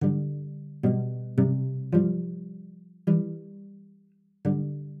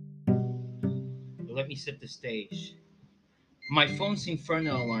let me set the stage. My phone's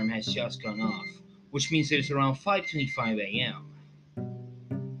infernal alarm has just gone off, which means it's around 5:25 a.m.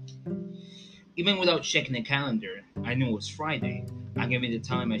 Even without checking the calendar, I knew it was Friday. I gave me the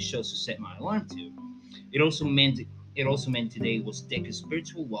time I chose to set my alarm to. It also meant it also meant today was Deca's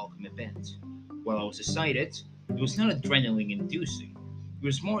spiritual welcome event. While I was excited, it was not adrenaline inducing. It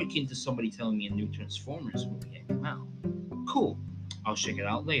was more akin to somebody telling me a new Transformers movie had come out. Cool, I'll check it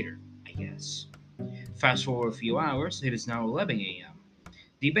out later, I guess. Fast forward a few hours, it is now 11 a.m.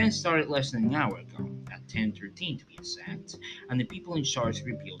 The event started less than an hour ago, at 10:13 to be exact, and the people in charge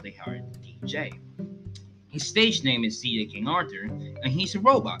revealed they hired the DJ. His stage name is DJ King Arthur, and he's a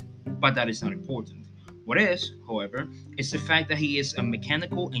robot, but that is not important. What is, however, is the fact that he is a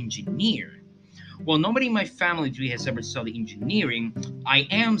mechanical engineer. While nobody in my family tree has ever studied engineering, I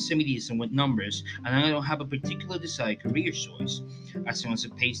am semi-decent with numbers, and I don't have a particular desired career choice. As long as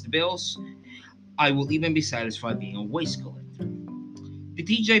it pays the bills, I will even be satisfied being a waste collector. The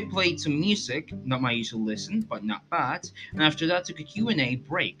DJ played some music, not my usual listen, but not bad, and after that took a Q&A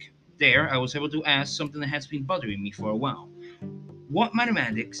break. There, I was able to ask something that has been bothering me for a while. What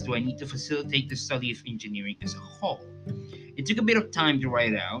mathematics do I need to facilitate the study of engineering as a whole? It took a bit of time to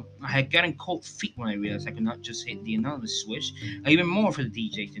write it out. I had gotten cold feet when I realized I could not just hit the anonymous switch, and even more for the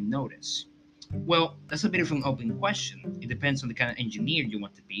DJ to notice. Well, that's a bit of an open question. It depends on the kind of engineer you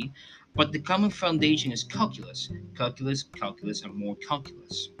want to be, but the common foundation is calculus, calculus, calculus, and more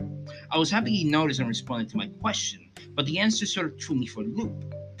calculus. I was happy he noticed and responded to my question, but the answer sort of threw me for a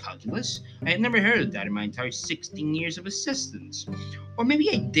loop. Calculus? I had never heard of that in my entire 16 years of existence. Or maybe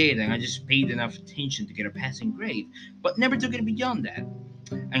I did and I just paid enough attention to get a passing grade, but never took it beyond that.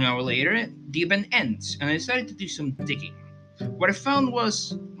 An hour later, the event ends, and I decided to do some digging. What I found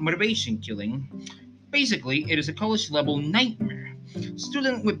was motivation killing. Basically, it is a college level nightmare.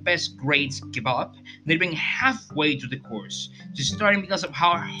 Students with best grades give up, they're being halfway through the course, just starting because of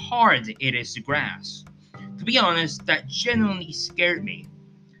how hard it is to grasp. To be honest, that genuinely scared me.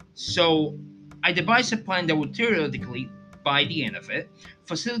 So, I devised a plan that would theoretically, by the end of it,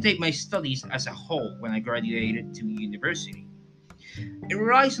 facilitate my studies as a whole when I graduated to university. It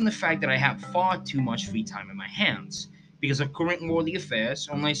relies on the fact that I have far too much free time in my hands. Because of current worldly affairs,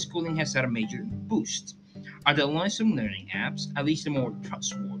 online schooling has had a major boost. I downloaded some learning apps, at least the more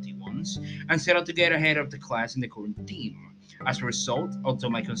trustworthy ones, and set out to get ahead of the class in the current theme. As a result,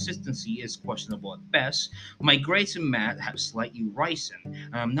 although my consistency is questionable at best, my grades in math have slightly risen,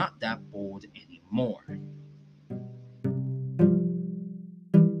 and I'm not that bored anymore.